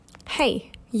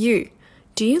Hey, you.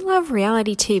 Do you love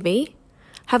reality TV?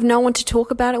 Have no one to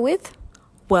talk about it with?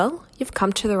 Well, you've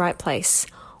come to the right place.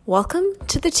 Welcome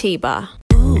to the Tea Bar.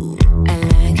 Ooh, I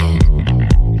like it.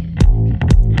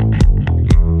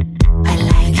 I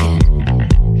like it.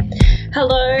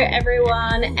 Hello,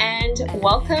 everyone, and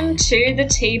welcome to the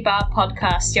Tea Bar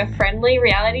Podcast, your friendly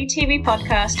reality TV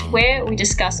podcast where we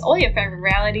discuss all your favorite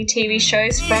reality TV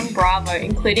shows from Bravo,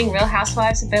 including Real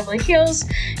Housewives of Beverly Hills,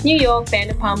 New York,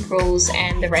 Vanderpump Rules,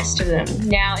 and the rest of them.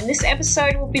 Now, in this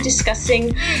episode, we'll be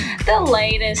discussing the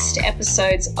latest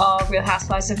episodes of Real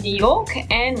Housewives of New York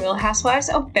and Real Housewives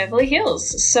of Beverly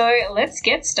Hills. So let's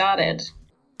get started.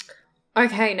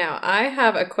 Okay, now I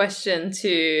have a question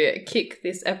to kick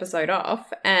this episode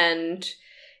off, and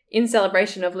in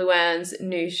celebration of Luann's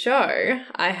new show,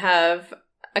 I have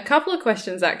a couple of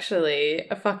questions actually,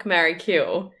 a fuck, marry,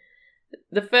 kill.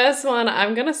 The first one,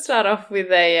 I'm going to start off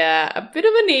with a bit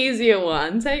of an easier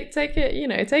one. Take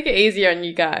it easier on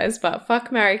you guys, but fuck,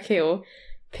 marry, kill.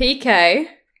 PK,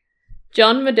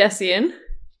 John Medesian,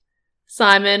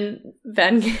 Simon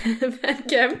Van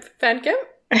Kemp?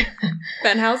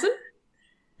 Van Housen?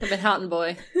 The Manhattan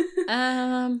boy.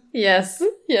 Yes.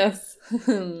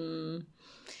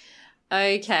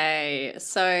 Okay,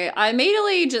 so I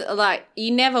immediately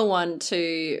you never want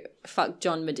to fuck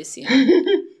John Medesian.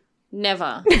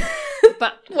 Never.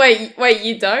 But Wait,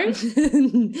 you don't?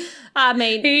 I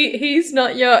mean, he's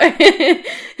not your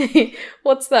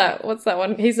What's that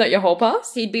one? He's not your hall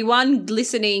pass? he'd be one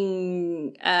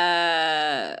glistening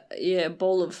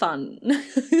ball of fun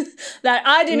that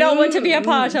I do not want to be a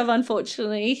part of,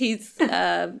 unfortunately. He's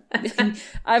I've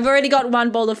already got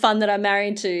one ball of fun that I'm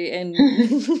married to, and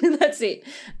that's it.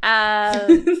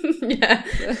 Yeah.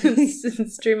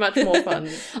 It's too much more fun.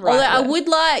 Although I would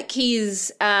like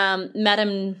his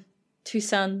Madame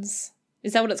Tussauds.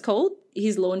 Is that what it's called?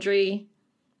 His laundry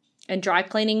and dry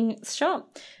cleaning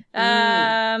shop.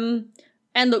 And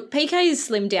look, PK is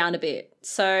slimmed down a bit,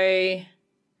 so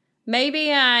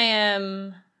maybe I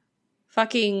am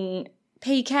fucking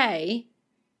PK,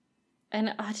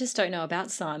 and I just don't know about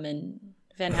Simon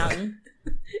Van Houten.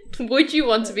 Would you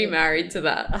want to be married to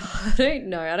that? I don't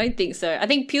know. I don't think so. I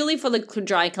think purely for the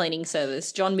dry cleaning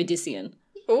service, John Medesian.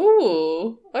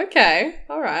 Ooh, okay,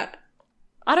 all right.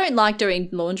 I don't like doing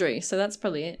laundry, so that's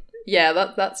probably it. Yeah,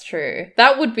 that's true.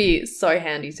 That would be so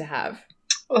handy to have.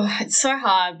 Oh, it's so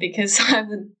hard because I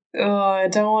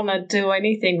don't want to do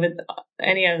anything with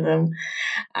any of them.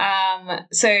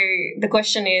 So the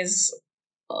question is,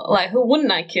 who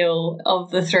wouldn't I kill of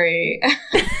the three?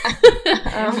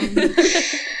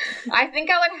 I think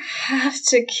I would have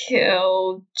to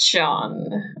kill John.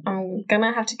 I'm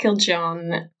gonna have to kill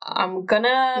John. I'm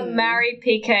gonna marry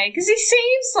PK because he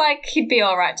seems like he'd be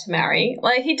all right to marry.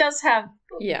 Like, he does have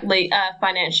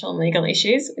financial and legal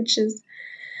issues, which is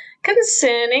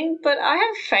concerning, but I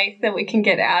have faith that we can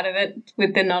get out of it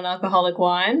with the non-alcoholic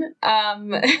wine.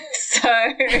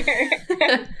 So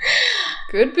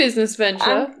Good business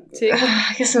venture.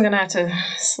 I guess I'm going to have to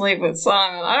sleep with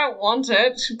Simon. I don't want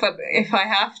it, but if I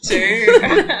have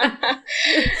to.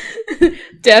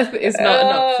 Death is not an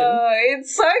option.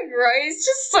 It's so gross. It's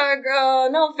just so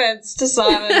gross. No offense to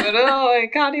Simon, but I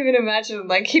can't even imagine.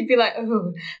 Like, he'd be like,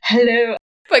 oh, hello.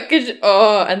 But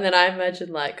and then I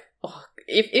imagine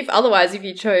if otherwise, if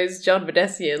you chose John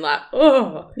Medesian,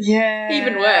 Yeah.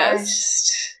 even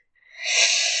worse.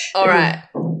 All right.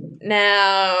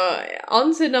 Now,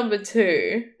 on to number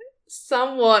 2.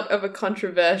 Somewhat of a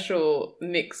controversial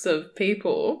mix of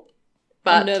people.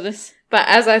 But, I'm nervous. But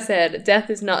as I said, death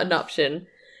is not an option.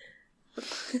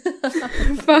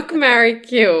 Fuck, marry,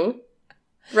 kill.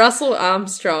 Russell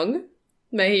Armstrong.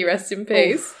 May he rest in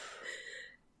peace.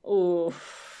 Ooh.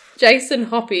 Jason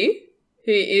Hoppy,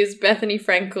 who is Bethany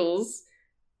Frankel's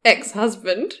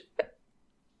ex-husband.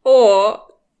 Or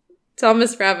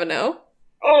Thomas Ravenel.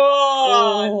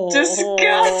 Oh,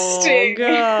 disgusting. Oh,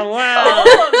 God, wow.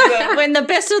 All of them. When the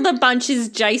best of the bunch is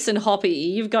Jason Hoppy,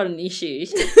 you've got an issue.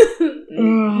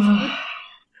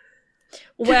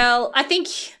 Well, I think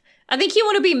you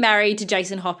want to be married to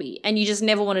Jason Hoppy, and you just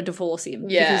never want to divorce him.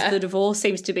 Yeah. Because the divorce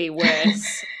seems to be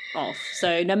worse off.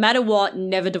 So no matter what,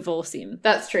 never divorce him.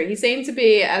 That's true. He seemed to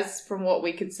be, as from what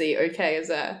we could see, okay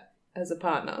as a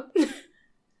partner.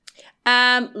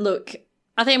 Look,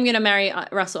 I think I'm going to marry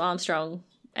Russell Armstrong,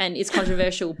 and it's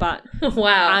controversial, but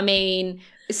Wow. I mean,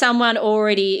 someone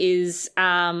already is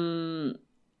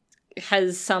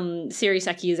has some serious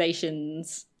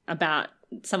accusations about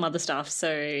some other stuff,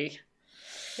 so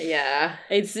Yeah.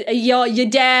 it's you're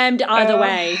damned either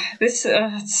way. This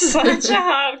is such a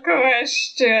hard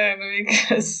question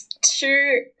because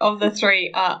 2 of the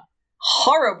 3 are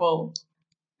horrible.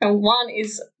 And 1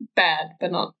 is bad,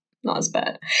 but not as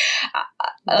bad.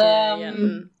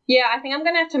 Yeah, I think I'm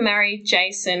going to have to marry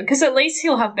Jason because at least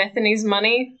he'll have Bethany's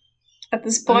money at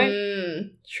this point.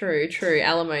 True.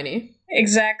 Alimony.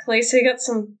 Exactly. So you got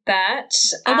some that.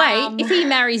 Oh, wait. If he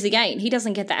marries again, he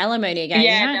doesn't get the alimony again.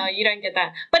 Yeah, you know? no, you don't get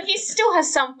that. But he still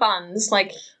has some funds.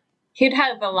 Like, he'd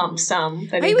have a lump sum.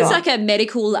 That He was got. like a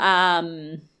medical,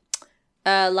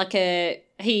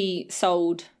 he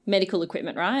sold medical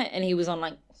equipment, right? And he was on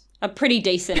like a pretty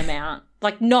decent amount.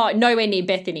 Like nowhere near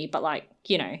Bethany, but like,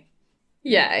 you know.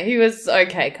 Yeah, he was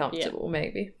okay, comfortable,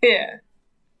 maybe. Yeah.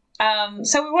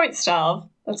 So we won't starve.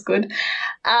 That's good.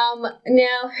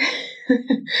 Now,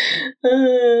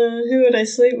 who would I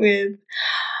sleep with?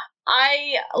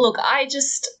 I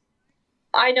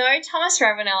know Thomas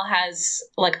Ravenel has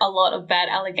like a lot of bad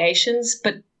allegations,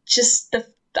 but just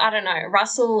I don't know,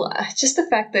 Russell, just the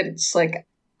fact that it's like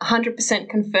 100%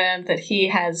 confirmed that he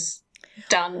has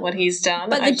done what he's done.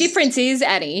 But the difference is,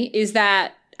 Addie, is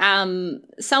that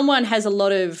someone has a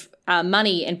lot of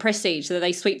money and prestige that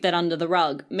they sweep that under the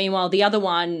rug. Meanwhile, the other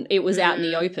one, it was out in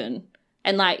the open.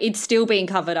 And, like, it's still being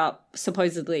covered up,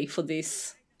 supposedly, for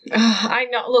this. I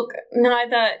know. Look,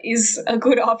 neither is a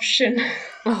good option.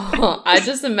 I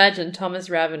just imagine Thomas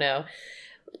Ravenel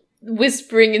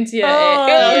whispering into your ear,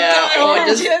 I or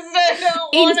just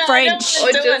in French.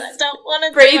 I don't want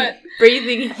to do it.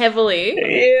 breathing heavily.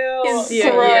 Ew. Into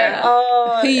your ear.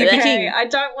 Oh, Who you okay. picking? I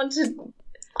don't want to.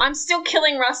 I'm still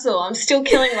killing Russell. I'm still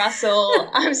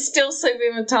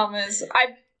sleeping with Thomas.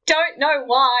 I don't know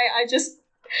why. I just.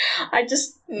 I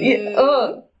You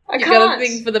can't. got a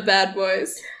thing for the bad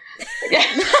boys.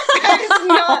 That is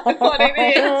not what it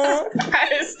is.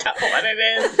 That is not what it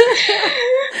is.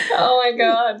 Oh my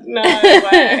god, no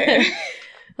way.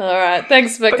 All right,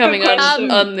 thanks for coming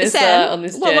on this Sam, on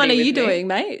this journey. what one are with you me. doing,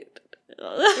 mate?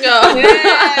 Oh.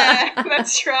 Yeah,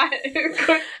 that's right.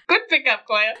 Good pickup,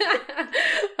 Claire.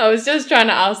 I was just trying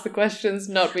to ask the questions,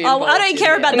 not be involved. I don't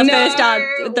care about the No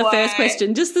first way.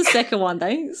 question, just the second one,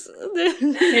 thanks.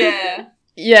 Yeah.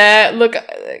 Yeah, look,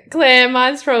 Claire,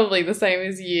 mine's probably the same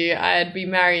as you. I'd be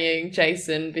marrying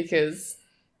Jason because,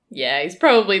 yeah, he's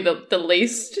probably the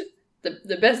least,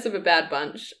 the best of a bad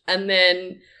bunch. And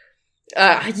then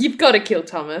you've got to kill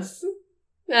Thomas.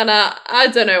 And I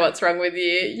don't know what's wrong with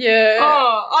you. Yeah.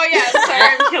 Oh yeah. So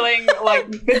I'm killing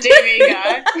like the DV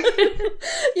guy.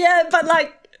 Yeah, but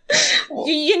like,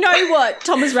 you know what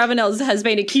Thomas Ravenel has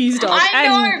been accused of. I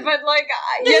know, but like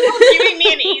you're not giving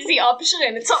me an easy option.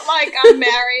 It's not like I'm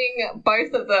marrying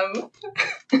both of them.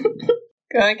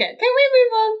 Okay, can we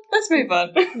move on? Let's move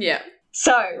on. Yeah.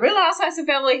 So, Real Housewives of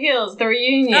Beverly Hills, the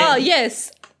reunion. Oh,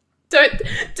 yes.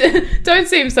 Don't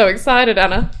seem so excited,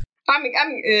 Anna.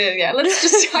 Yeah, I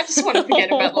just want to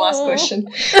forget about the last question.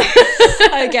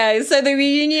 Okay, so the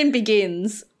reunion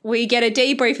begins. We get a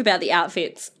debrief about the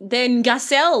outfits. Then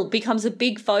Garcelle becomes a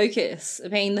big focus,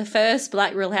 being the first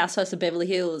Black Real Housewives of Beverly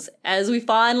Hills, as we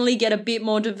finally get a bit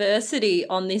more diversity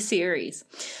on this series.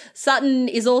 Sutton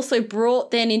is also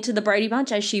brought then into the Brady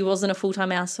Bunch, as she wasn't a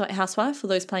full-time housewife for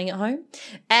those playing at home.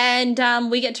 And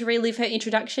we get to relive her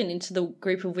introduction into the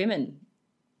group of women.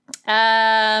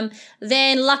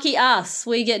 Then lucky us,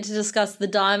 we get to discuss the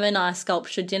Diamond Eye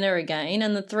sculpture dinner again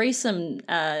and the threesome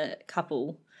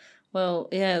couple. Well,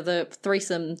 yeah, the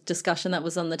threesome discussion that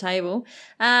was on the table.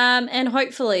 And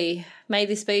hopefully, may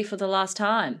this be for the last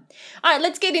time. All right,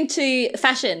 let's get into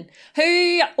fashion.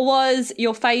 Who was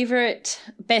your favourite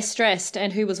best dressed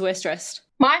and who was worst dressed?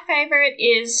 My favourite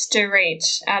is Dorit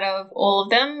out of all of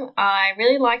them. I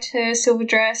really liked her silver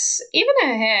dress, even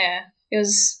her hair.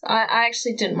 I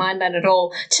actually didn't mind that at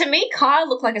all. To me, Kyle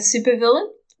looked like a supervillain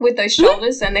with those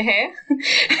shoulders and the hair.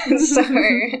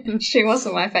 So she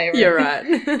wasn't my favourite. You're right.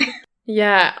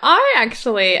 Yeah, I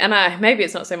actually, and maybe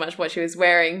it's not so much what she was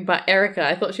wearing, but Erica,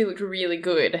 I thought she looked really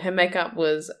good. Her makeup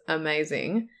was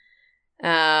amazing.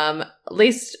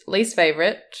 Least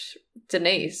favorite,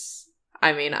 Denise.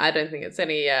 I mean, I don't think it's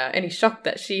any shock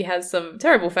that she has some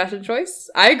terrible fashion choice.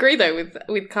 I agree though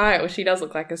with Kyle. She does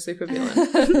look like a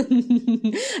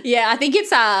supervillain. Yeah, I think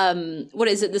it's what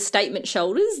is it? The statement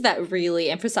shoulders that really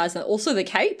emphasize that. Also the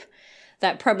cape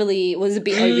that probably was a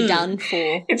bit overdone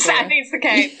for. It's the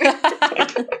cape.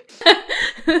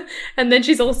 And then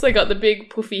she's also got the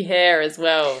big puffy hair as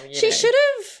well. She should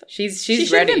have. She should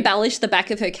have ready. embellished the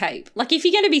back of her cape. Like if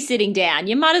you're going to be sitting down,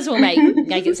 you might as well make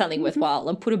it something worthwhile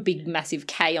and put a big massive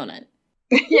K on it.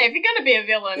 Yeah, if you're going to be a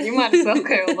villain, you might as well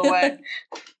go all the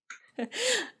way.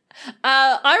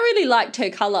 I really liked her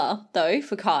colour, though,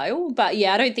 for Kyle. But,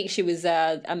 yeah, I don't think she was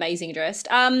amazing dressed.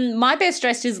 My best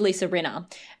dressed is Lisa Rinna.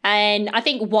 And I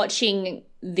think watching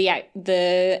the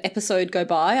episode go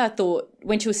by, I thought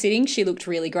when she was sitting, she looked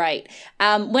really great.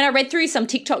 When I read through some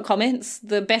TikTok comments,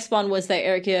 the best one was that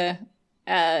Erica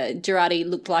Girardi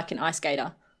looked like an ice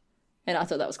skater, and I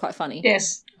thought that was quite funny.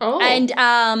 Yes. Oh.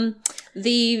 And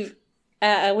the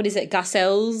what is it,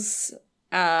 Garcelle's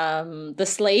the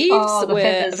sleeves the were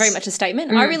feathers. very much a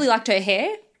statement. I really liked her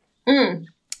hair. Mm.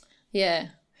 Yeah.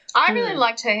 I really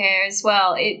liked her hair as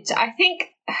well. I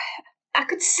think I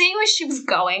could see where she was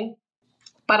going,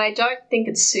 but I don't think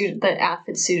the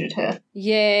outfit suited her.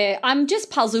 Yeah, I'm just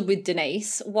puzzled with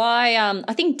Denise. Why?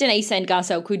 I think Denise and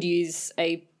Garcelle could use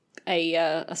a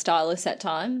stylist at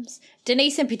times.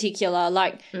 Denise in particular,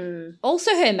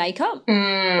 also her makeup.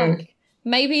 Like,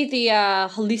 maybe the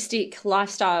holistic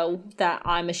lifestyle that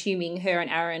I'm assuming her and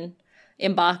Aaron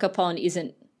embark upon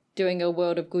isn't doing a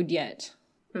world of good yet.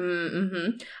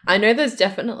 Mm-hmm. I know there's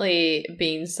definitely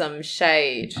been some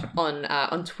shade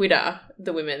on Twitter,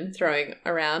 the women throwing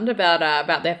around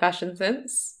about their fashion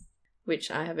sense, which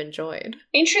I have enjoyed.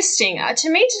 Interesting. To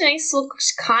me, Denise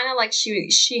looked kind of like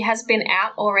she has been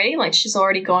out already, like she's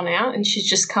already gone out and she's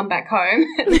just come back home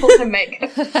and pulled her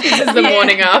makeup. This is the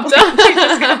morning after. She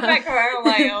just come back home. I'm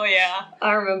like, oh yeah,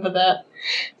 I remember that.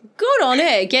 Good on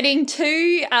her, getting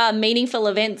two meaningful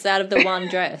events out of the one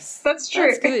dress. That's true.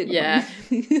 That's good. Yeah.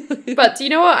 But do you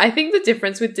know what? I think the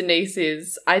difference with Denise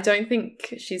is I don't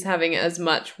think she's having as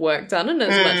much work done and as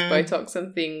much Botox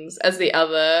and things as the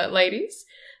other ladies.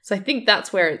 So I think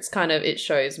that's where it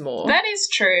shows more. That is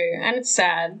true, and it's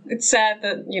sad. It's sad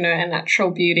that, a natural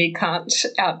beauty can't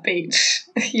outbeat,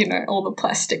 all the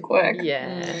plastic work.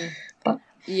 Yeah.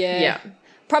 Yeah.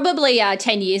 Probably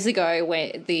 10 years ago,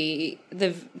 where the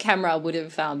camera would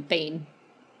have been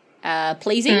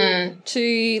pleasing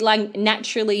to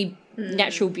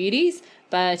natural beauties,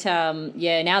 but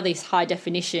now this high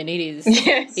definition,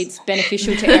 it's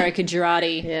beneficial to Erica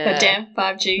Girardi. Yeah. The damn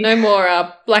 5G. No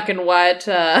more black and white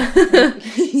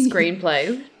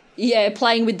screenplays. Yeah,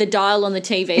 playing with the dial on the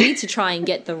TV to try and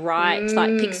get the right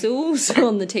pixels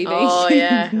on the TV. Oh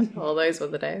yeah, those were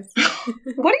the days.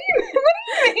 What do you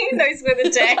mean those were the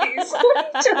days? What are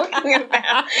you talking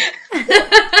about?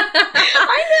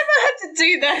 I never had to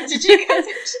do that. Did you guys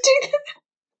have to do that?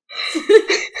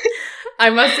 I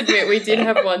must admit, we did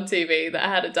have one TV that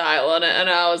had a dial on it, and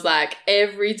I was like,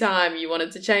 every time you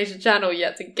wanted to change the channel, you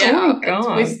had to get up and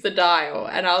twist the dial.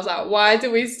 And I was like, why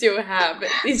do we still have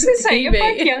this TV? You're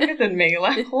both younger than me.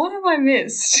 Like, what have I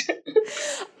missed?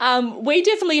 We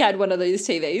definitely had one of these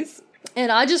TVs.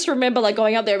 And I just remember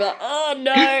going up there and be like, oh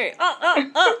no,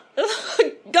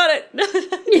 got it.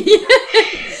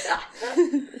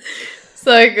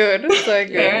 So good.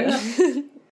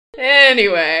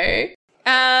 Anyway.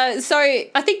 So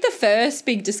I think the first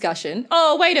big discussion,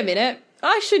 wait a minute,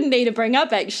 I shouldn't need to bring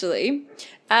up actually.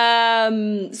 So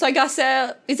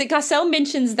Garcelle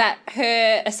mentions that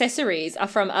her accessories are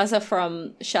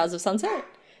from Shahs of Sunset.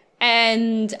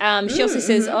 And she also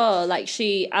says,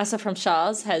 Asa from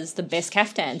Shahs has the best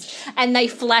caftans. And they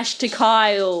flash to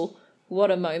Kyle.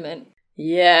 What a moment.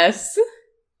 Yes.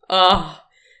 Oh,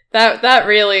 that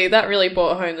really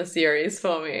brought home the series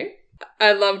for me.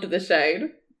 I loved the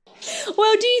shade.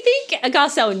 Well, do you think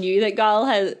Garcelle knew that Kyle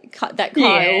had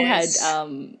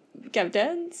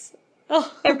caftans?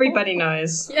 Oh. Everybody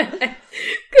knows. Yeah, because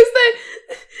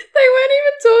they weren't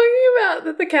even talking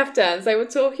about the caftans. They were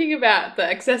talking about the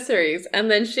accessories, and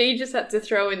then she just had to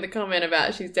throw in the comment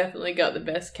about she's definitely got the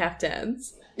best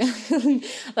caftans.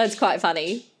 That's quite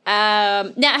funny.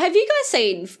 Now, have you guys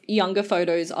seen younger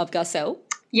photos of Garcelle?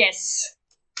 Yes.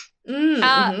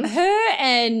 Imagine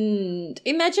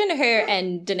her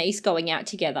and Denise going out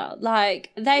together.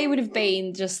 Like, they would have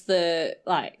been just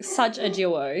such a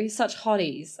duo, such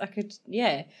hotties.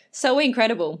 So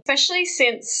incredible. Especially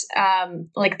since,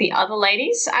 the other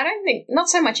ladies, I don't think, not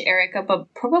so much Erica,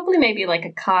 but probably maybe like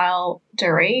a Kyle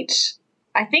Dorit.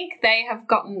 I think they have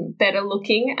gotten better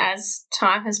looking as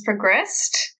time has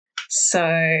progressed. So,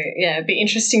 yeah, it'd be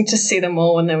interesting to see them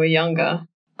all when they were younger.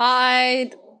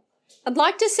 I'd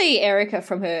like to see Erica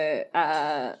from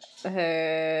her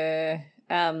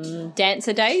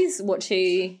dancer days. What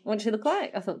she look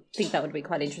like. I think that would be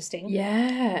quite interesting.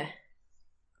 Yeah.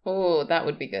 Oh, that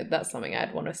would be good. That's something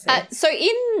I'd want to see.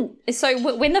 So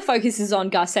when the focus is on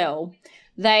Garcelle,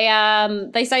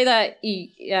 they say that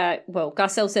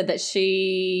Garcelle said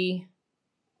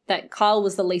that Kyle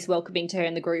was the least welcoming to her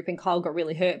in the group, and Kyle got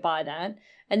really hurt by that.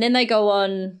 And then they go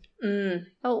on.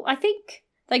 I think.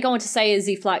 They go on to say as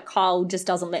if Kyle just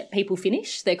doesn't let people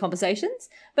finish their conversations.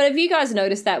 But have you guys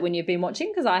noticed that when you've been watching?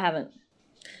 Because I haven't.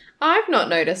 I've not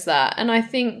noticed that, and I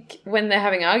think when they're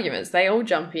having arguments, they all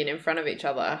jump in front of each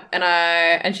other.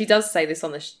 And she does say this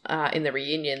on the in the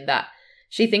reunion that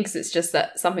she thinks it's just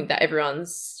that something that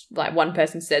everyone's like one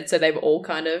person said, so they've all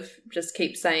kind of just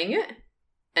keep saying it.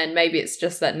 And maybe it's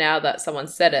just that now that someone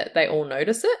said it, they all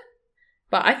notice it.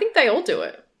 But I think they all do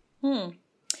it.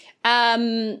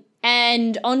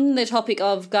 And on the topic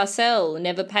of Garcelle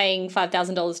never paying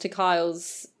 $5,000 to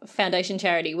Kyle's foundation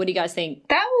charity, what do you guys think?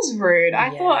 That was rude.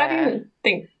 I Yeah. didn't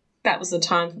think that was the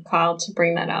time for Kyle to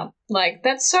bring that up. Like,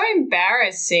 that's so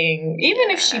embarrassing.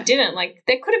 Even if she didn't, like,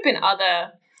 there could have been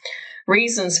other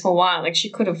reasons for why. Like,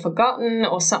 she could have forgotten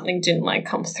or something didn't, like,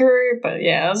 come through. But,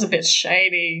 yeah, that was a bit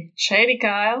shady. Shady,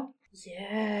 Kyle.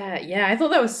 Yeah, I thought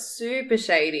that was super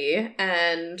shady.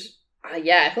 And,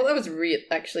 I thought that was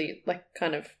actually, like,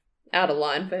 kind of out of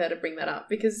line for her to bring that up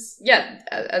because,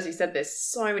 as you said, there's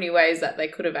so many ways that they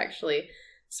could have actually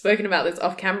spoken about this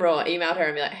off camera or emailed her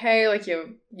and be like, hey, like your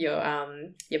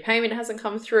payment hasn't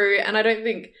come through. And I don't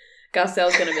think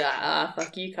Garcelle's going to be like,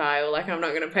 fuck you, Kyle. Like, I'm not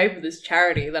going to pay for this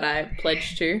charity that I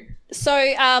pledged to. So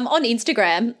on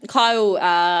Instagram, Kyle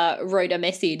wrote a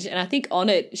message, and I think on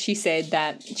it she said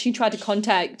that she tried to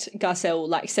contact Garcelle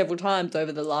like several times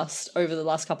over the last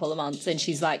couple of months, and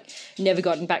she's like never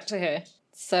gotten back to her.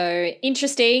 So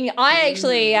interesting. I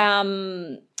actually,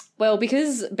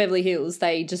 because Beverly Hills,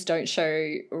 they just don't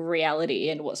show reality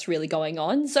and what's really going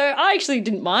on. So I actually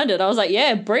didn't mind it. I was like,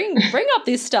 yeah, bring up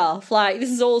this stuff. Like,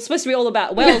 this is all supposed to be all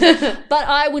about Wells. But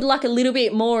I would like a little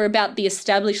bit more about the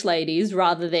established ladies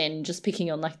rather than just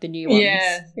picking on like the new ones.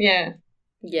 Yeah.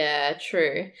 Yeah,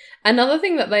 true. Another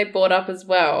thing that they brought up as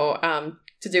well,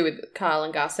 to do with Kyle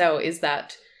and Garcelle, is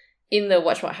that in the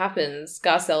Watch What Happens,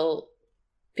 Garcelle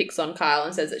picks on Kyle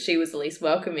and says that she was the least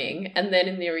welcoming. And then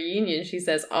in the reunion, she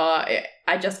says, I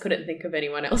just couldn't think of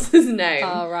anyone else's name.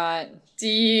 Oh, right. Do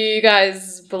you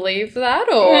guys believe that,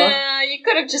 or? Yeah, you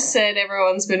could have just said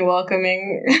everyone's been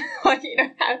welcoming. Like, you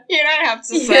don't have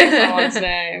to say someone's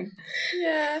name.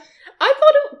 Yeah. I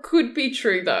thought it could be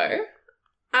true, though.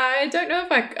 I don't know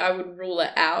if I would rule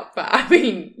it out, but I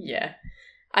mean, yeah.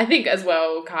 I think as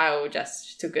well, Kyle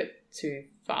just took it too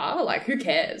far. Like, who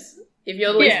cares? If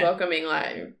you're the least welcoming,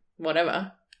 like,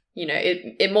 whatever. You know,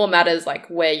 it more matters, like,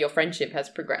 where your friendship has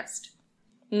progressed.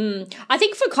 I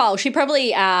think for Kyle, she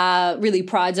probably really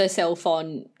prides herself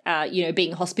on,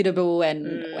 being hospitable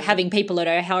and having people at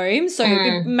her home.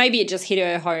 So maybe it just hit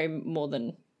her home more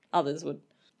than others would.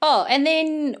 Oh, and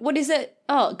then what is it?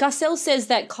 Oh, Garcelle says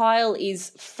that Kyle is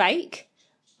fake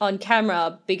on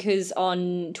camera because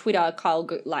on Twitter, Kyle,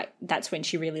 that's when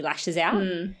she really lashes out.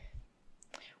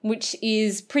 Which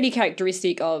is pretty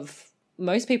characteristic of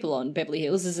most people on Beverly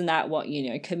Hills. Isn't that what,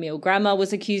 Camille Grammer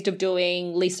was accused of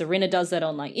doing? Lisa Rinna does that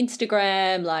on, like,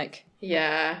 Instagram, like...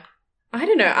 Yeah. I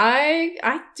don't know.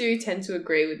 I do tend to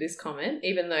agree with this comment,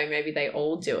 even though maybe they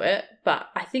all do it. But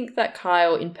I think that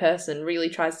Kyle in person really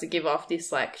tries to give off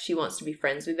this, like, she wants to be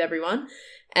friends with everyone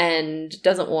and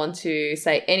doesn't want to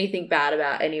say anything bad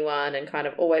about anyone, and kind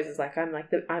of always is like, I'm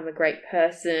a great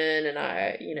person, and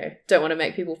I, don't want to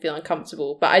make people feel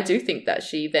uncomfortable. But I do think that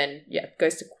she then,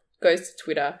 goes to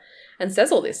Twitter and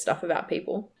says all this stuff about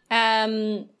people.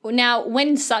 Now,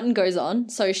 when Sutton goes on,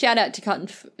 so shout out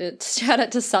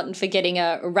to Sutton for getting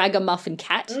a ragamuffin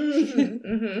cat.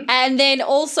 And then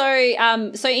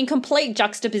also, so in complete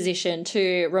juxtaposition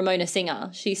to Ramona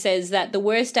Singer, she says that the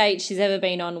worst date she's ever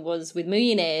been on was with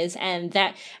millionaires, and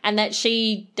that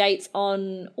she dates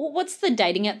on, what's the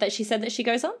dating app that she said that she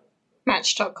goes on?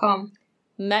 Match.com.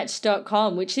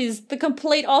 Match.com, which is the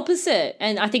complete opposite.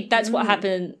 And I think that's what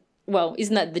happened. Well,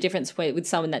 isn't that the difference with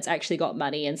someone that's actually got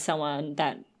money and someone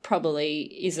that probably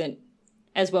isn't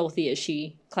as wealthy as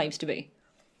she claims to be?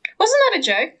 Wasn't that a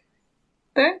joke,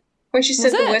 though? When she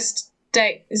said the worst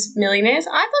date is millionaires? I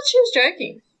thought she was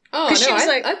joking. Oh, no, she was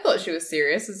I thought she was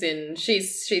serious, as in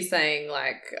she's saying,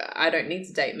 like, I don't need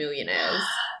to date millionaires.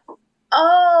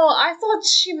 Oh, I thought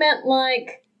she meant,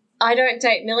 like, I don't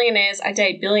date millionaires, I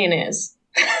date billionaires.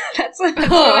 That's what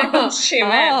I thought she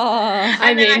meant.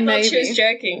 I thought she was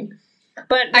joking.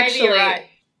 But maybe actually, you're right.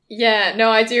 Yeah, no,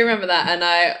 I do remember that,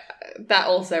 and that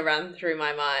also ran through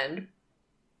my mind.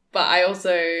 But I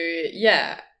also,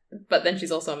 but then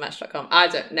she's also on Match.com. I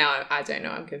don't know,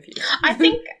 I'm confused. I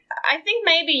think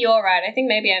maybe you're right. I think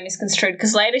maybe I misconstrued,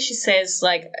 because later she says,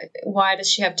 like, why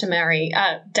does she have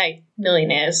to date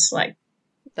millionaires? Like,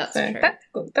 that's true.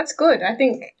 That's good. I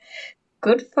think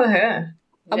good for her.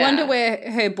 I wonder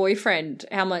where her boyfriend,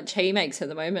 how much he makes at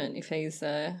the moment, if he's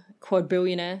a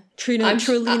quadbillionaire,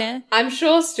 trillionaire. I'm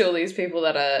sure still these people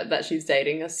that she's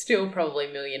dating are still probably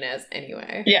millionaires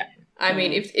anyway. Yeah. I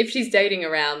mean, if she's dating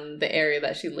around the area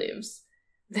that she lives,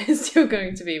 they're still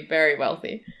going to be very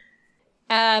wealthy.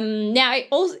 Now,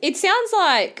 it sounds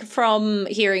like from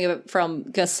hearing it from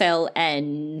Garcelle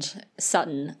and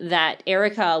Sutton that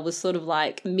Erica was sort of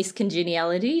like Miss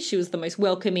Congeniality. She was the most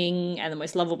welcoming and the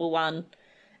most lovable one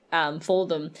for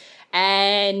them.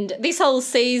 And this whole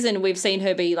season, we've seen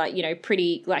her be like,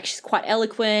 pretty, like she's quite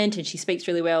eloquent and she speaks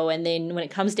really well. And then when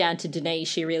it comes down to Denise,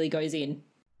 she really goes in,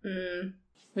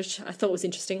 which I thought was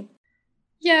interesting.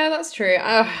 Yeah, that's true.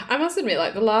 I must admit,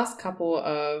 like the last couple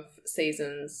of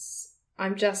seasons,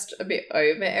 I'm just a bit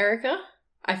over Erica.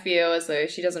 I feel as though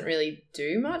she doesn't really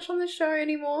do much on the show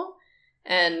anymore.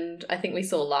 And I think we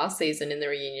saw last season in the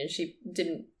reunion, she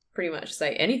didn't pretty much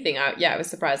say anything. I was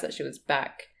surprised that she was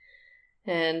back.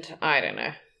 And I don't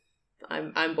know.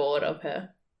 I'm bored of her.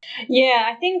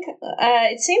 Yeah, I think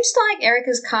it seems like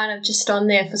Erica's kind of just on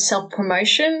there for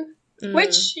self-promotion,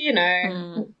 which, you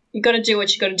got to do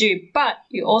what you got to do. But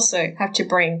you also have to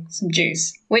bring some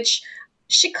juice, which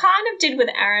she kind of did with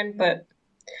Aaron, but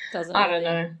I don't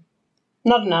know.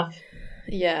 Not enough.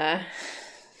 Yeah.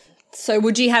 So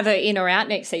would you have her in or out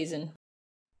next season?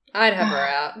 I'd have her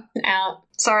out. Out.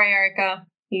 Sorry, Erica.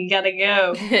 You gotta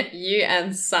go. You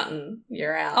and Sutton,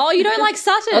 you're out. Oh, you don't like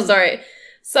Sutton? Oh,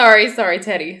 sorry,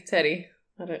 Teddy.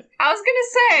 I don't. I was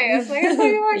like, I thought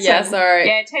you liked Yeah, Sutton. sorry.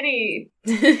 Yeah,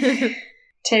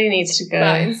 Teddy needs to go.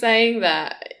 But in saying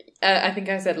that, I think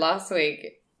I said last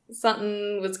week,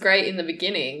 Sutton was great in the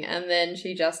beginning, and then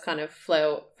she just kind of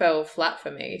fell flat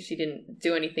for me. She didn't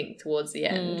do anything towards the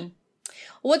end.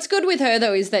 What's good with her,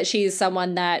 though, is that she is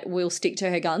someone that will stick to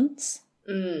her guns.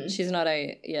 She's not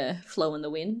flow in the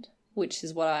wind, which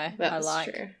is what I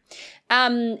like. True.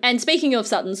 And speaking of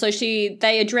Sutton, so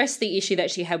they addressed the issue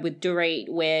that she had with Dorit,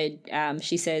 where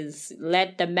she says,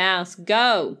 "Let the mouse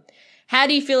go." How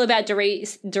do you feel about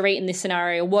Dorit in this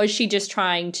scenario? Was she just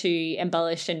trying to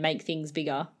embellish and make things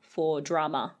bigger for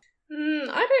drama?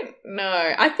 I don't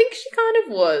know. I think she kind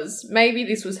of was. Maybe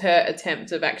this was her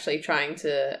attempt of actually trying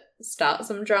to start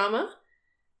some drama.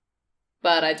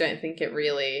 But I don't think it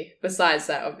really, besides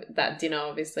that dinner,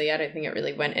 obviously, I don't think it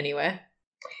really went anywhere.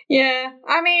 Yeah,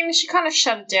 I mean, she kind of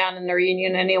shut it down in the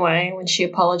reunion anyway when she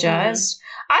apologised.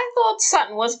 I thought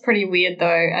Sutton was pretty weird,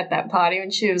 though, at that party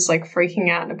when she was, like, freaking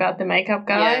out about the makeup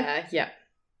guy. Yeah,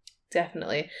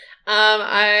 definitely.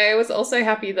 I was also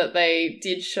happy that they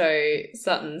did show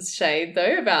Sutton's shade,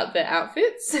 though, about the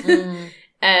outfits.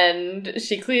 And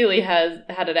she clearly had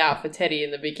it out for Teddy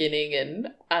in the beginning, and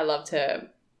I loved her,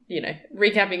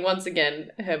 recapping once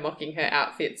again her mocking her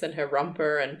outfits and her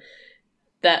romper and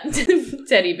that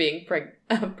Teddy being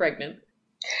pregnant.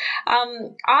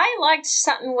 I liked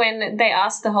Sutton when they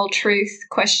asked the whole truth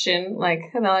question,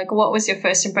 like, they're like, what was your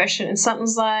first impression? And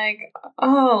Sutton's like,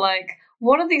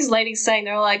 what are these ladies saying?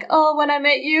 They're like, oh, when I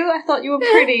met you, I thought you were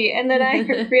pretty, and then I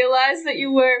realized that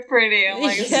you were pretty. I'm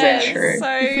like, it's so true.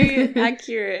 So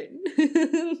accurate.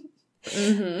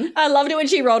 I loved it when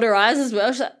she rolled her eyes as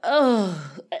well. She's like, oh.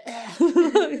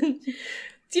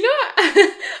 Do you know what?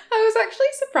 I was actually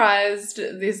surprised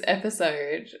this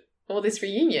episode, or this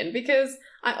reunion, because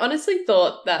I honestly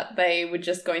thought that they were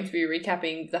just going to be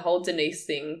recapping the whole Denise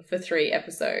thing for 3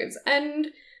 episodes, and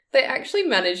they actually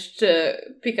managed to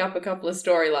pick up a couple of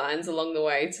storylines along the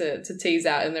way to tease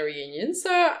out in the reunion. So,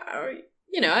 I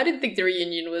didn't think the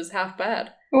reunion was half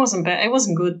bad. It wasn't bad. It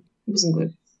wasn't good. It wasn't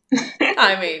good.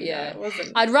 I mean, yeah, it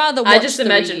wasn't. I'd rather watch the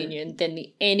reunion than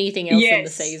anything else in the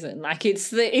season. Like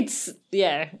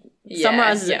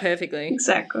summarizes it perfectly.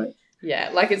 Exactly. Yeah,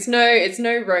 like it's no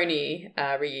Roni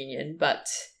reunion, but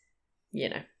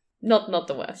not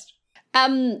the worst. So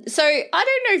I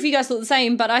don't know if you guys thought the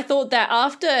same, but I thought that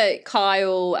after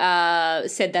Kyle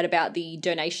said that about the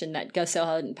donation that Garcelle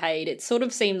hadn't paid, it sort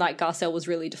of seemed like Garcelle was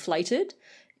really deflated.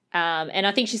 And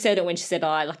I think she said it when she said,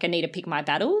 I need to pick my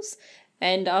battles.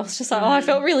 And I was just like, I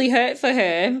felt really hurt for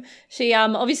her. She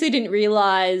obviously didn't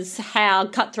realise how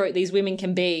cutthroat these women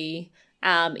can be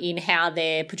in how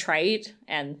they're portrayed,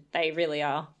 and they really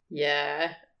are.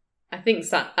 Yeah. I think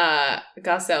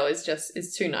Garcelle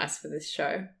is too nice for this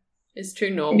show. It's too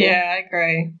normal. Yeah, I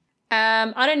agree.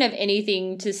 I don't have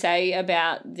anything to say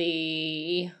about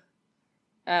the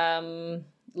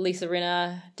Lisa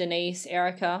Rinna, Denise,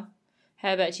 Erica.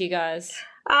 How about you guys?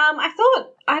 I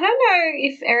don't know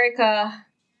if Erica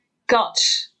got,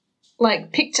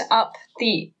 picked up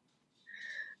the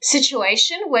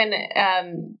situation when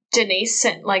Denise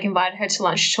invited her to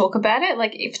lunch to talk about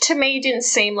it. To me, it didn't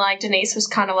seem like Denise was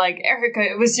kind of like, Erica,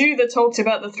 it was you that talked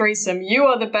about the threesome. You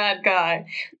are the bad guy.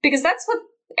 Because that's what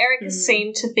Erica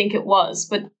seemed to think it was.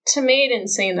 But to me, it didn't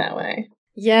seem that way.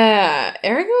 Yeah,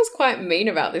 Erica was quite mean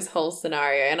about this whole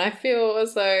scenario, and I feel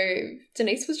as though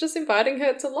Denise was just inviting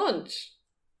her to lunch.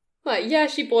 Like, yeah,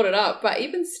 she brought it up, but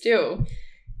even still,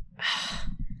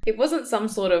 it wasn't some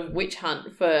sort of witch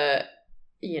hunt for,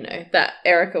 that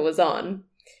Erica was on.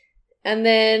 And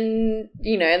then,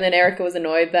 and then Erica was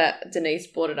annoyed that Denise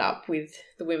brought it up with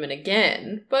the women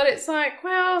again. But it's like,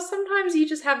 well, sometimes you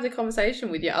just have the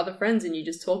conversation with your other friends and you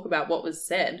just talk about what was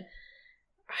said.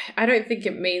 I don't think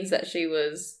it means that she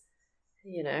was,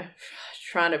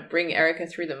 trying to bring Erica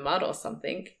through the mud or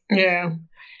something. Yeah.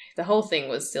 The whole thing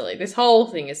was silly. This whole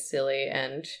thing is silly,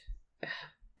 and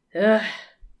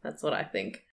that's what I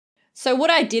think. So what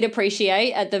I did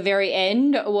appreciate at the very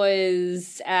end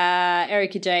was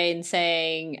Erica Jane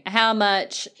saying, how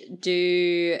much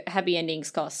do happy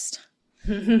endings cost?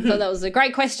 So that was a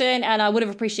great question, and I would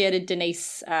have appreciated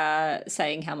Denise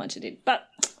saying how much it did. But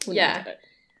yeah,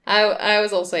 I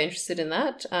was also interested in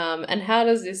that. And how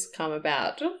does this come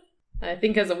about? I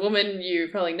think as a woman, you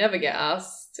probably never get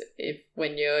asked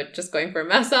when you're just going for a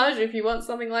massage if you want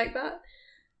something like that.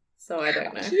 So I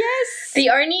don't know. yes,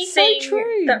 The only So thing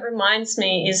true. that reminds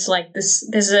me is like this.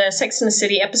 There's a Sex and the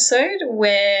City episode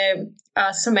where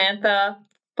Samantha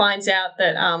finds out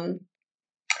that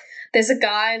there's a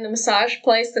guy in the massage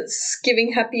place that's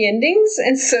giving happy endings,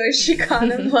 and so she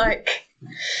kind of like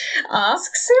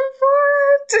asks him for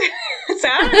it. So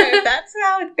I don't know if that's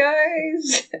how it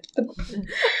goes.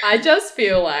 I just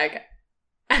feel like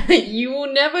you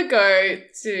will never go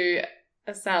to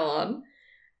a salon,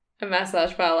 a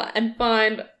massage parlor, and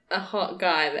find a hot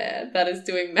guy there that is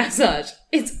doing massage.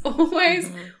 It's always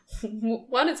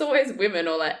it's always women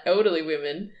or like elderly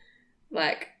women.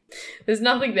 Like, there's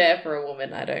nothing there for a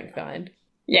woman, I don't find.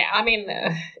 Yeah, I mean,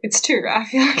 it's too. I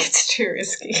feel like it's too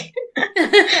risky.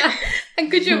 And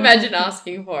could you imagine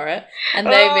asking for it and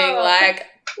they being like,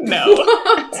 No.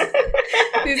 "What?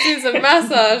 This is a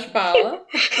massage parlor."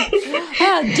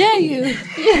 how dare you?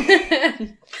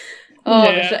 Oh,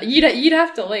 Yeah. you'd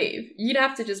have to leave. You'd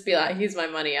have to just be like, "Here's my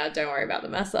money. Don't worry about the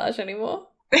massage anymore."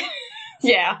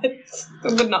 Yeah, it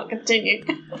would not continue.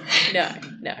 No.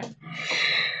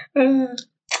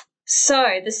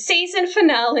 So, the season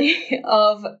finale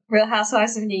of Real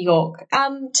Housewives of New York.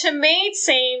 To me, it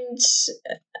seemed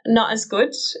not as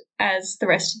good as the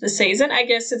rest of the season. I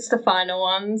guess it's the final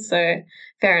one, so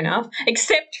fair enough.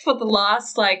 Except for the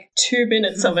last, 2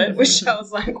 minutes of it, which I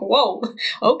was like, whoa,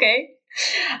 okay.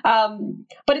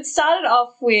 But it started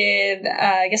off with,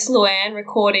 I guess, Luann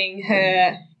recording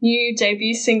her new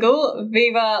debut single,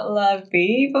 Viva La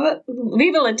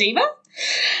Diva.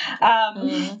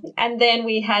 And then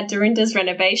we had Dorinda's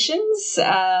renovations.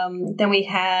 Then we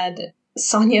had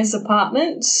Sonia's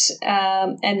apartment,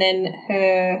 and then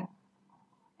her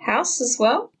house as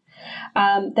well.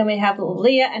 Then we have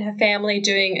Leah and her family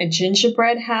doing a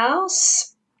gingerbread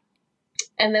house.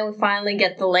 And then we finally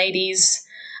get the ladies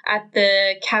at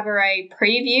the cabaret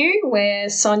preview where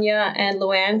Sonia and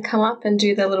Luann come up and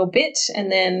do their little bit.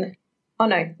 And then,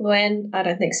 Luann, I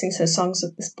don't think, sings her songs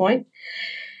at this point.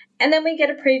 And then we get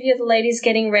a preview of the ladies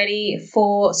getting ready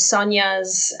for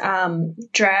Sonia's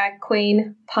drag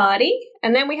queen party.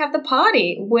 And then we have the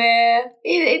party where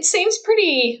it seems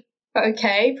pretty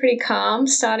okay, pretty calm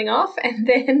starting off. And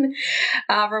then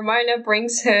Ramona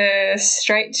brings her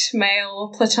straight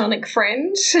male platonic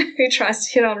friend who tries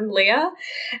to hit on Leah.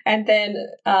 And then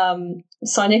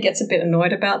Sonia gets a bit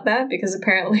annoyed about that because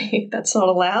apparently that's not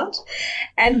allowed.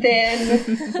 And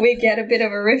then we get a bit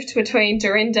of a rift between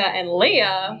Dorinda and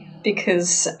Leah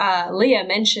because Leah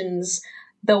mentions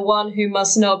the one who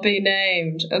must not be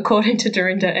named, according to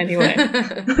Dorinda anyway.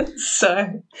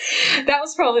 So that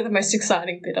was probably the most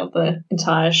exciting bit of the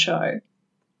entire show.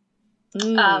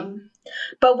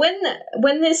 But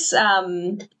when this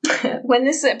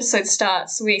episode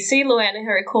starts, we see Luann in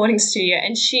her recording studio,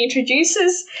 and she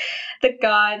introduces the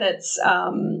guy that's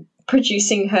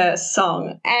producing her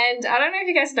song. And I don't know if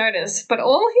you guys noticed, but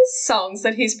all his songs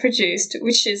that he's produced,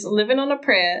 which is "Living on a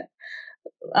Prayer,"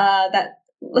 that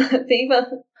Viva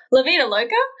La Vida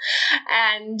Loca,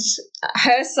 and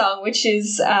her song, which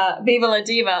is Viva La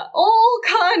Diva, all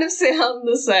kind of sound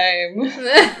the same.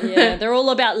 Yeah, they're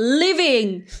all about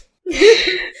living.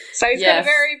 So he's got a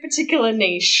very particular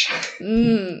niche.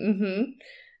 Mm-hmm.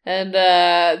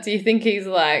 And do you think he's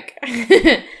like,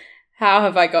 how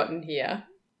have I gotten here?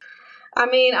 I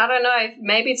mean, I don't know.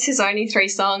 Maybe it's his only 3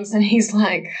 songs and he's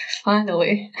like,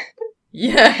 finally.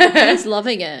 Yeah. He's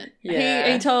loving it.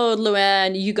 Yeah. He told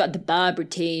Luann, "You got the Barbara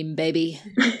team, baby."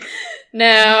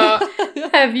 Now,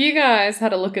 have you guys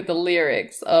had a look at the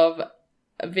lyrics of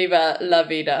Viva La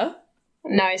Vida?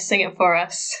 No, sing it for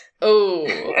us. Oh,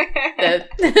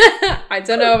 I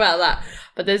don't know about that,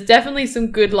 but there's definitely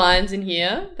some good lines in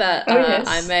here that yes.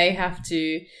 I may have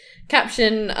to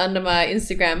caption under my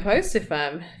Instagram post if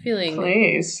I'm feeling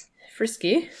Please.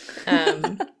 frisky.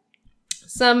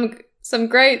 Some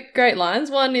great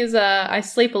lines. One is I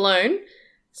sleep alone,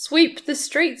 sweep the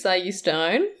streets I used to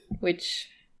own, which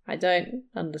I don't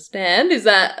understand. Is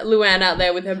that Luann out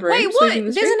there with her broom? Wait, what? sweeping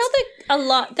the There's streets? a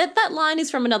lot. That line is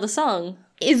from another song.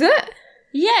 Is it?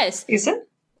 Yes. Is it?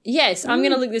 Yes, I'm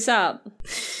going to look this up.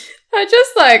 I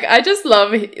just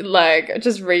love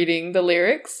just reading the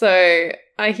lyrics. So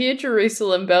I hear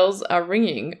Jerusalem bells are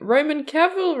ringing, Roman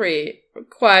cavalry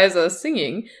choirs are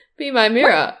singing. Be my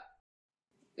mirror.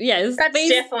 Yes. That's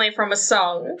definitely from a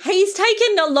song. He's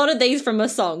taken a lot of these from a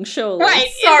song, surely.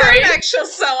 Wait, Sorry. is that an actual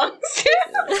song?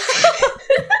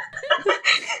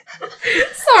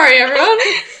 Sorry, everyone.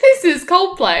 This is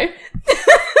Coldplay. This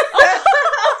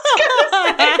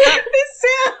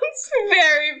sounds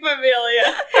very familiar.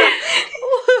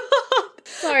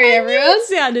 Sorry, everyone. That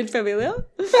sounded familiar.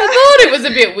 I thought it was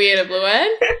a bit weird of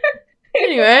Luann.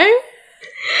 Anyway.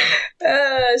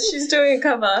 She's doing a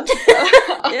cover.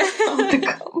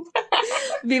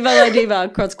 Viva la diva,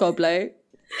 cross Coldplay.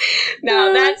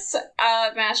 Now that's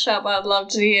a mashup I'd love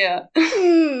to hear.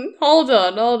 Hold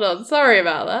on. Sorry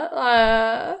about that.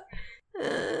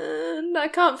 I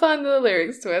can't find the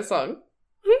lyrics to her song.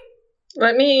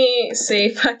 Let me see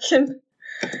if I can.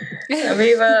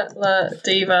 Viva la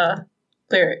Diva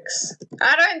lyrics.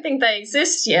 I don't think they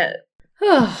exist yet.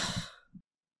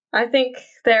 I think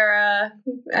they're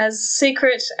as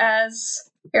secret as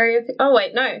Area. Oh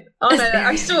wait, no. Oh no,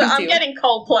 I'm getting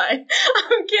Coldplay.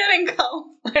 I'm getting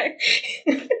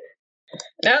Coldplay.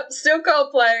 Nope, still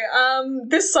Coldplay.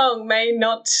 This song may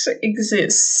not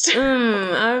exist.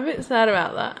 I'm a bit sad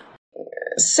about that.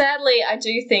 Sadly, I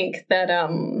do think that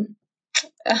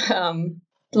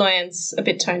Luann's a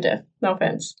bit tone deaf. No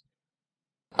offense.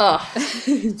 Oh,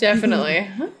 definitely.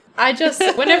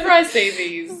 Whenever I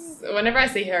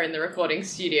see her in the recording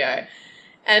studio,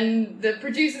 and the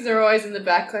producers are always in the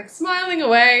back, like, smiling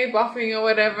away, buffing or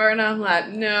whatever, and I'm like,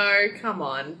 no, come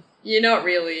on. You're not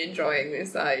really enjoying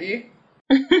this, are you?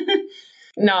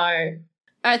 No.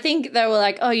 I think they were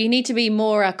like, oh, you need to be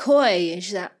more coy. And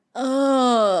she's like,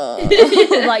 oh.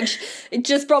 Like, it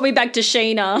just brought me back to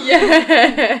Sheena.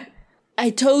 Yeah.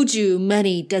 I told you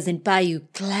money doesn't buy you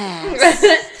class.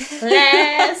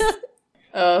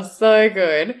 Oh, so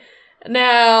good.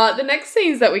 Now, the next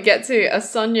scenes that we get to are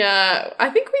Sonia. I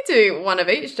think we do one of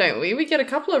each, don't we? We get a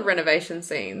couple of renovation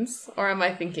scenes. Or am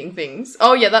I thinking things?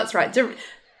 Oh, yeah, that's right.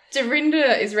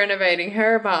 Dorinda is renovating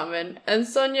her apartment, and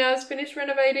Sonia's finished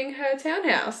renovating her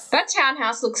townhouse. That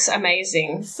townhouse looks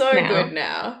amazing. So good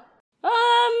now.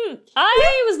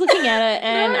 I was looking at it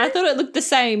and I thought it looked the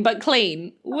same but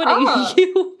clean. What are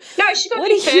you? No, she got What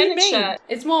new do you furniture. mean?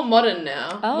 It's more modern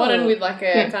now. Oh. Modern with like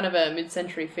a kind of a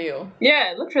mid-century feel.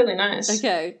 Yeah, it looked really nice.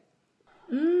 Okay.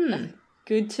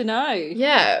 Good to know.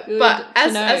 Yeah, Good but to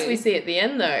as know. we see at the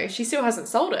end though, she still hasn't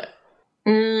sold it.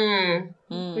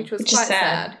 Which Which was is quite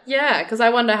sad. sad. Yeah, because I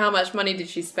wonder how much money did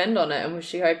she spend on it, and was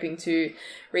she hoping to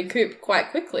recoup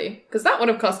quite quickly? Because that would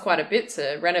have cost quite a bit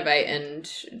to renovate and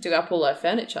do up all her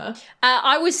furniture.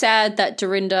 I was sad that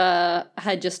Dorinda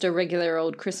had just a regular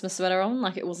old Christmas sweater on.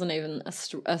 Like, it wasn't even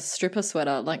a stripper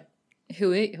sweater. Like,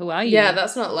 who are you? Yeah,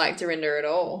 that's not like Dorinda at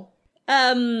all.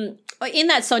 In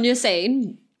that Sonia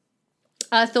scene,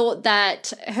 I thought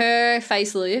that her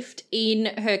facelift in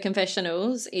her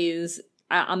confessionals is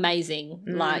amazing.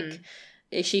 Like,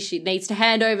 she needs to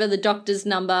hand over the doctor's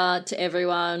number to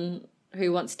everyone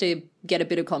who wants to get a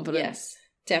bit of confidence. Yes,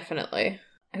 definitely.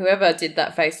 Whoever did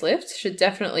that facelift should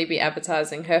definitely be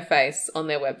advertising her face on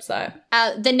their website.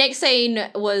 The next scene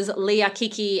was Leah,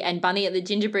 Kiki, and Bunny at the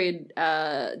gingerbread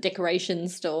decoration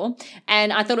store.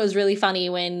 And I thought it was really funny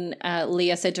when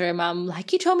Leah said to her mum,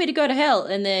 like, you told me to go to hell.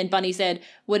 And then Bunny said,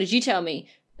 what did you tell me?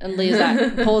 And Leah's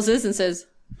like, pauses and says,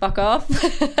 fuck off.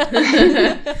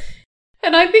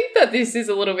 And I think that this is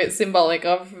a little bit symbolic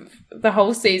of the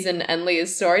whole season and Leah's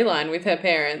storyline with her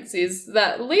parents, is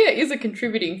that Leah is a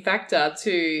contributing factor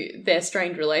to their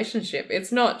strained relationship.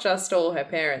 It's not just all her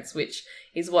parents, which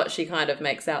is what she kind of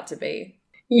makes out to be.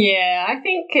 Yeah, I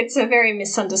think it's a very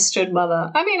misunderstood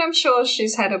mother. I mean, I'm sure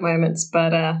she's had her moments,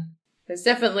 but There's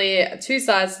definitely two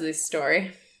sides to this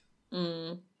story.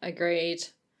 Agreed.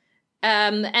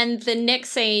 And the next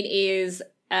scene is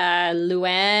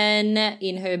Luann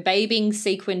in her bathing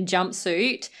sequin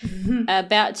jumpsuit,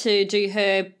 about to do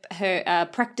her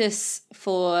practice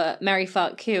for Marry,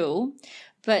 Fuck, Kill,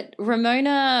 but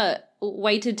Ramona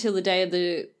waited till the day of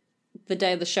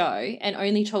the show and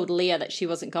only told Leah that she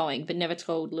wasn't going, but never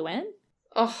told Luann.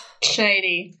 Oh,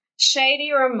 shady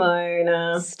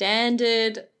Ramona.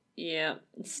 Standard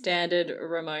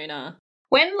Ramona.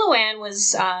 When Luann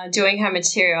was doing her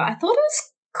material, I thought it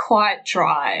was quite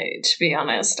dry, to be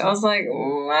honest. I was like, I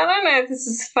don't know if this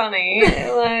is funny.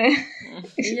 Like,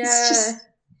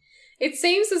 It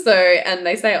seems as though, and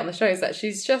they say it on the shows, that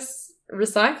she's just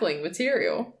recycling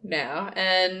material now.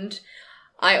 And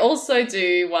I also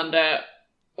do wonder,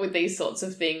 with these sorts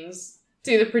of things,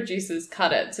 do the producers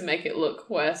cut it to make it look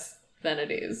worse than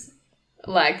it is?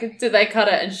 Like, do they cut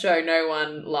it and show no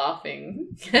one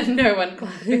laughing and no one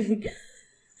clapping?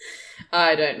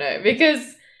 I don't know,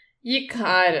 because you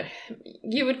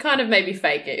would kind of maybe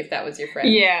fake it if that was your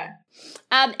friend. yeah.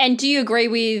 And do you agree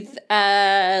with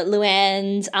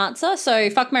Luann's answer? So,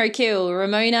 fuck, marry, kill,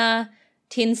 Ramona,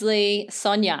 Tinsley,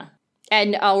 Sonia.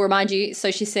 And I'll remind you,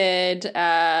 so she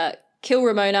said kill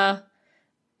Ramona,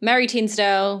 marry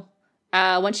Tinsdale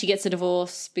once she gets a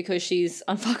divorce because she's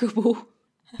unfuckable.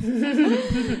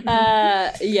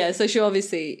 Yeah, so she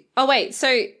obviously... Oh, wait,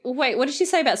 what did she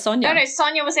say about Sonia? No,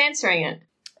 Sonia was answering it.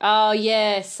 Oh,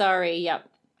 yeah, sorry, yep.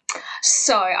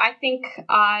 So I think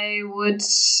I would.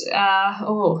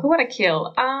 Who would I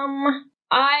kill?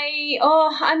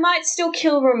 I might still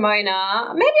kill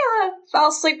Ramona. Maybe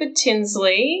I'll sleep with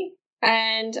Tinsley,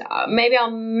 and maybe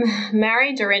I'll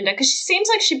marry Dorinda because she seems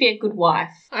like she'd be a good wife.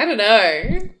 I don't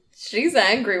know. She's an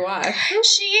angry wife.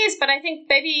 She is, but I think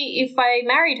maybe if I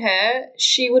married her,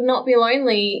 she would not be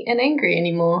lonely and angry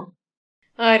anymore.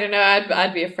 I don't know.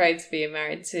 I'd be afraid to be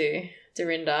married to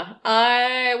Dorinda.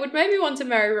 I would maybe want to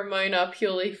marry Ramona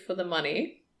purely for the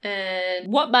money.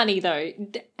 And What money, though?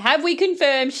 Have we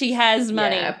confirmed she has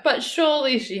money? yeah, but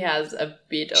surely she has a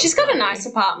bit of She's got money. a nice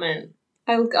apartment.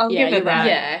 I'll Yeah, give her you're that. right.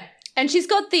 Yeah. And she's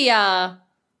got the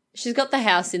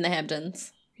house in the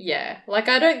Hamptons. Yeah. Like,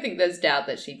 I don't think there's doubt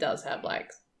that she does have,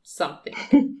 like,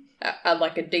 something.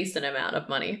 Like a decent amount of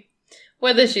money.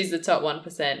 Whether she's the top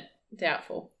 1%,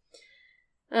 doubtful.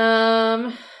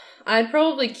 I'd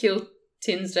probably kill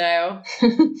Tinsdale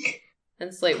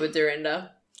and sleep with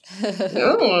Dorinda.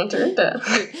 Oh, Dorinda.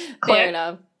 Fair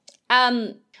enough.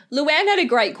 Luann had a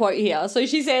great quote here. So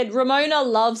she said, Ramona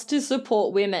loves to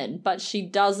support women, but she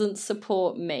doesn't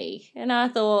support me. And I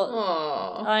thought,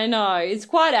 Aww. I know, it's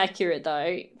quite accurate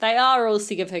though. They are all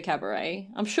sick of her cabaret.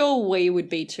 I'm sure we would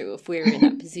be too if we were in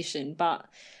that position, but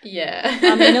Yeah.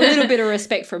 I mean, a little bit of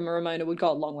respect from Ramona would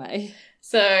go a long way.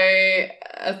 So,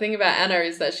 a thing about Anna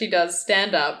is that she does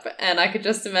stand up, and I could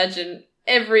just imagine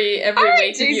every I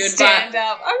week do you stand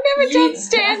up. I've never done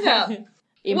stand up.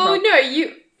 Improv. Well,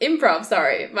 no, improv,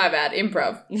 sorry, my bad,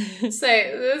 improv. So,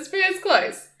 it's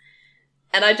close.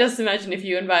 And I just imagine if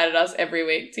you invited us every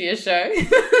week to your show.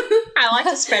 I like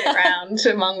to spread it around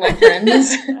among my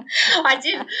friends.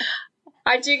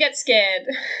 I do get scared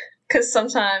because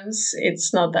sometimes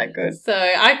it's not that good. So,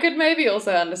 I could maybe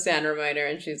also understand Ramona,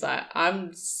 and she's like,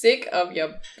 I'm sick of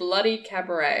your bloody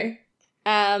cabaret.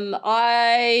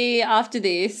 After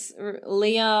this,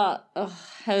 Leah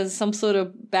has some sort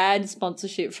of bad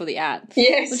sponsorship for the app.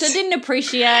 Yes. Which I didn't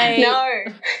appreciate. No.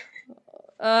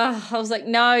 I was like,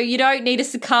 no, you don't need to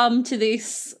succumb to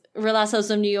this Real Housewives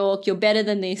of New York. You're better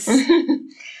than this.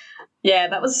 Yeah,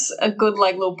 that was a good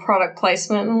little product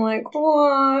placement. I'm like,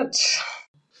 what?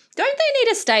 Don't they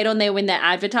need a state on there when they're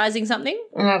advertising something?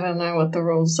 I don't know what the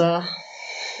rules are.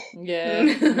 Yeah,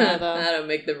 I don't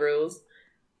make the rules.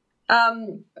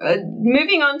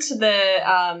 Moving on to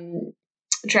the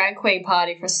drag queen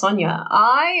party for Sonia,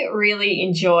 I really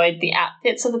enjoyed the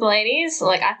outfits of the ladies.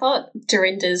 Like, I thought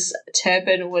Dorinda's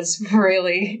turban was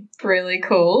really, really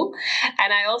cool.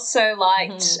 And I also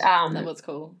liked that was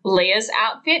cool. Leah's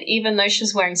outfit, even though she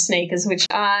was wearing sneakers, which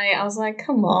I was like,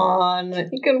 come on,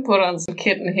 you can put on some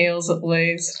kitten heels at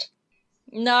least.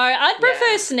 No, I'd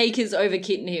prefer sneakers over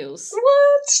kitten heels.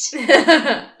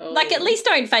 What? Oh. Like, at least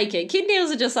don't fake it. Kitten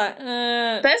heels are just like,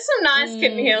 There's some nice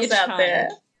kitten heels you're out trying. there.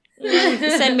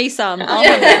 Send me some. I'll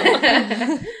have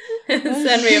them.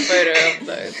 Send me a photo of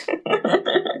those.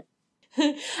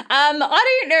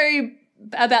 I don't know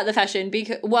about the fashion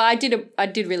because I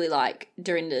did really like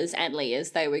Dorinda's and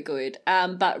Leah's. They were good.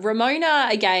 But Ramona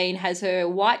again has her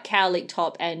white cowlick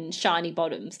top and shiny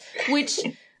bottoms, which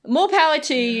more power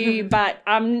to you. But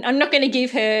I'm not going to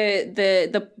give her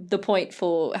the point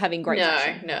for having great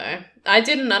fashion. No. I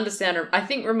didn't understand her. I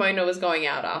think Ramona was going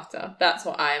out after. That's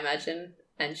what I imagine.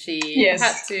 And she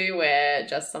had to wear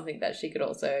just something that she could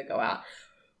also go out.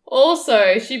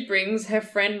 Also, she brings her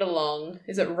friend along.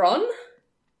 Is it Ron?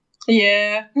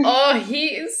 Yeah. Oh, he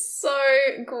is so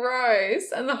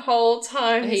gross. And the whole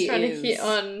time he's trying to hit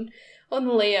on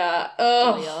Leah.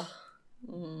 Oh. Leah.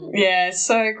 Yeah,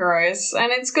 so gross.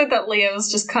 And it's good that Leah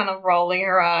was just kind of rolling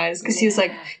her eyes because he was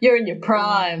like, you're in your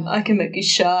prime. I can make you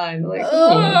shine. Like,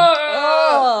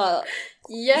 Oh,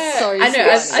 Yeah, So I know.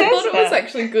 I smart. thought it was that.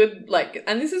 actually good. Like,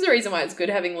 and this is the reason why it's good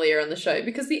having Leah on the show,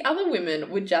 because the other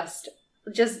women would just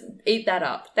eat that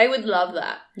up. They would love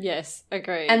that, Yes,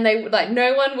 agree. and they would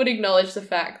no one would acknowledge the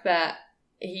fact that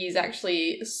he's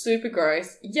actually super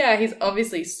gross. Yeah, he's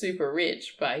obviously super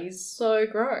rich, but he's so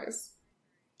gross.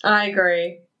 I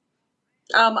agree.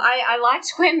 I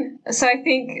liked when, so I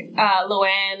think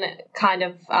Luann kind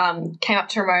of came up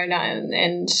to Ramona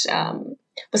and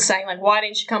was saying, like, why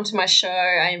didn't you come to my show?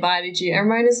 I invited you. And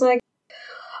Ramona's like,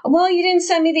 well, you didn't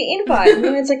send me the invite.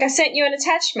 And it's like, I sent you an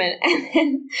attachment. And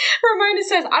then Ramona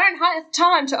says, I don't have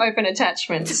time to open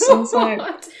attachments. And it's like,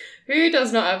 What? Who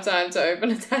does not have time to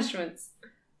open attachments?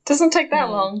 doesn't take that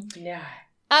long. No.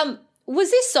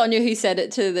 Was this Sonia who said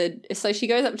it to so she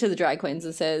goes up to the drag queens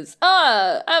and says,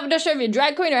 oh, I'm not sure if you're a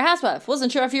drag queen or a housewife.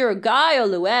 Wasn't sure if you're a guy or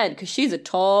Luann, because she's a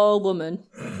tall woman.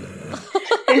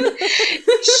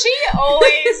 She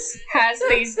always has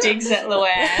these digs at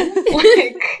Luann.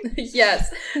 Like,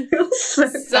 Yes. so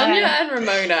Sonia bad. and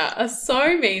Ramona are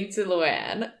so mean to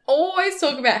Luann. Always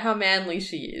talk about how manly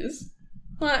she is.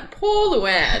 Like, poor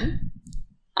Luann.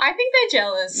 I think they're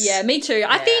jealous. Yeah, me too.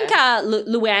 I think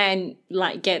Luann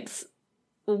gets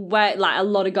a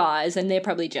lot of guys, and they're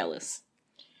probably jealous.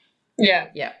 Yeah.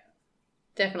 Yeah.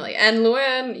 Definitely. And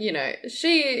Luann,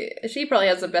 she probably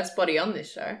has the best body on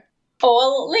this show.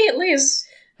 Oh, well, Leah's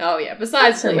Oh, yeah.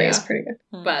 Besides Leah. Leah's pretty good.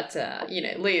 But,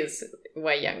 Leah's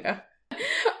way younger.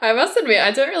 I must admit,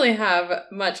 I don't really have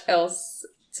much else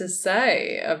to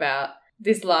say about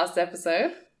this last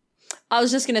episode. I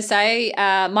was just going to say,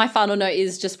 my final note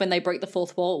is just when they broke the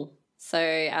fourth wall. So,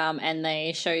 and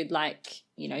they showed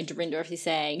Dorinda obviously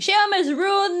saying, she almost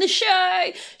ruined the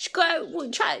show. She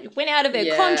went out of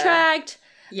her contract.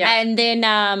 Yeah. And then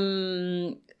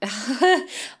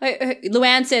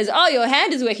Luann says, oh, your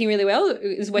hand is working really well.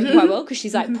 Is working quite well, because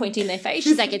she's pointing their face.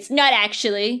 She's like, it's not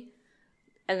actually.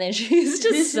 And then she's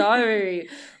just so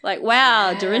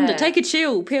wow, Dorinda, take a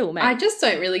chill pill, man. I just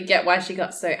don't really get why she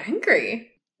got so angry.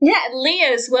 Yeah,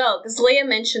 Leah as well, because Leah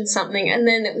mentioned something, and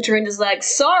then Dorinda's like,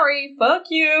 sorry, fuck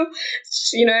you.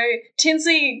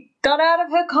 Tinsley got out of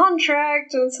her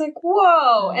contract, and it's like,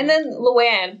 whoa. And then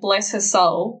Luann, bless her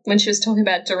soul, when she was talking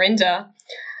about Dorinda,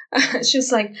 she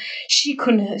was like, she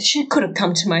could have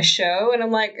come to my show. And I'm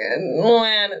like,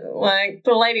 Luann,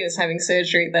 the lady was having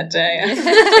surgery that day.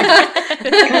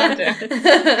 Calm down.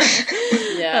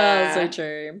 Yeah. Oh, so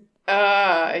true.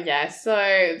 Yeah,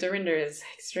 so Dorinda is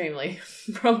extremely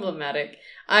problematic.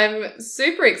 I'm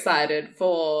super excited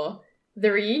for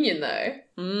the reunion, though.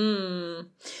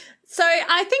 So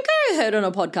I think I heard on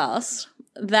a podcast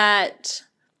that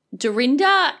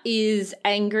Dorinda is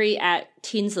angry at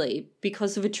Tinsley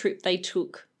because of a trip they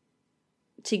took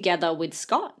together with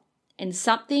Scott. And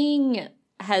something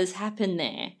has happened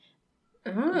there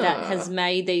that has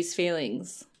made these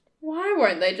feelings. Why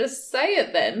won't they just say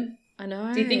it then? I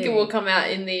know. Do you think it will come out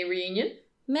in the reunion?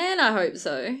 Man, I hope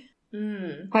so.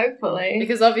 Hopefully.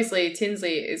 Because obviously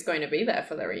Tinsley is going to be there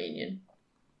for the reunion.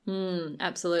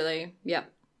 Absolutely.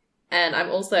 Yep. And I'm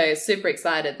also super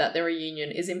excited that the reunion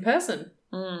is in person.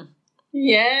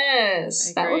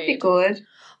 Yes, that would be Agreed. good.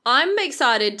 I'm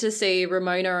excited to see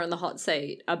Ramona on the hot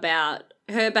seat about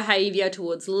her behaviour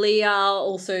towards Leah,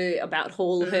 also about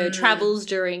all her travels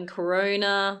during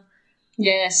Corona.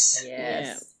 Yes.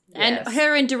 Yes. And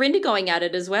her and Dorinda going at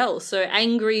it as well. So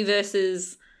angry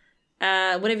versus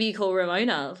whatever you call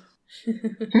Ramona.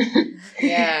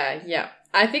 Yeah.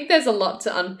 I think there's a lot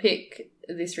to unpick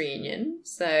this reunion.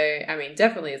 So, I mean,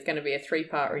 definitely it's going to be a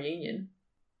 3-part reunion.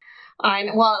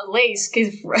 Well, at least,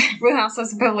 because Real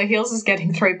Housewives of Beverly Hills is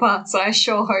getting 3 parts, so I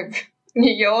sure hope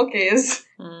New York is.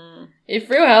 If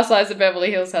Real Housewives of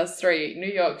Beverly Hills has 3, New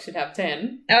York should have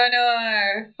 10. I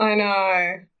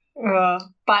know.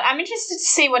 But I'm interested to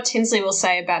see what Tinsley will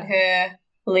say about her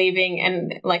leaving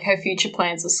and her future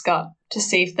plans with Scott, to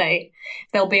see if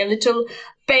there'll be a little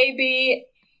baby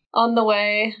on the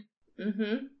way.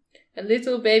 A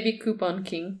little baby coupon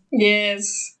king.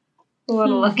 Yes. What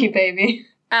a lucky baby.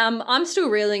 I'm still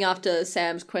reeling after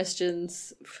Sam's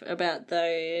questions about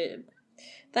that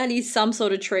is some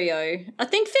sort of trio. I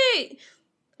think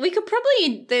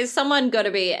there's someone got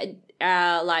to be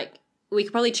we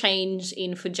could probably change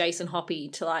in for Jason Hoppy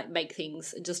to make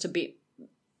things just a bit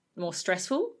more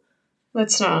stressful.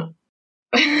 Let's not.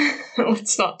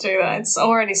 Let's not do that. It's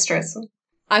already stressful.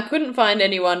 I couldn't find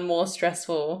anyone more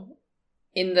stressful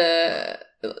in the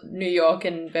New York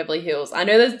and Beverly Hills. I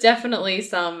know there's definitely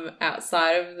some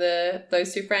outside of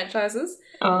those 2 franchises,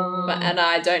 and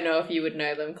I don't know if you would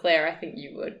know them. Claire, I think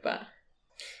you would, but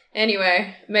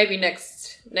anyway, maybe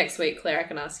next week, Claire, I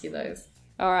can ask you those.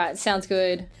 All right, sounds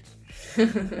good.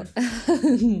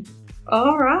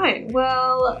 All right.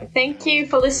 Well, thank you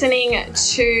for listening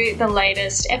to the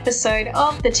latest episode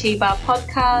of the T-Bar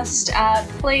podcast.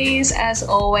 Please, as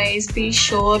always, be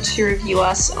sure to review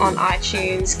us on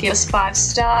iTunes, give us 5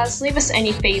 stars, leave us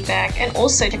any feedback, and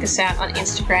also check us out on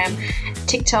Instagram,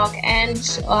 TikTok,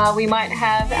 and we might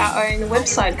have our own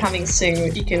website coming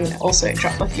soon. You can also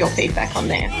drop off your feedback on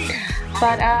there.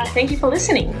 But thank you for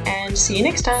listening, and see you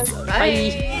next time.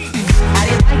 Bye.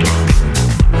 Bye.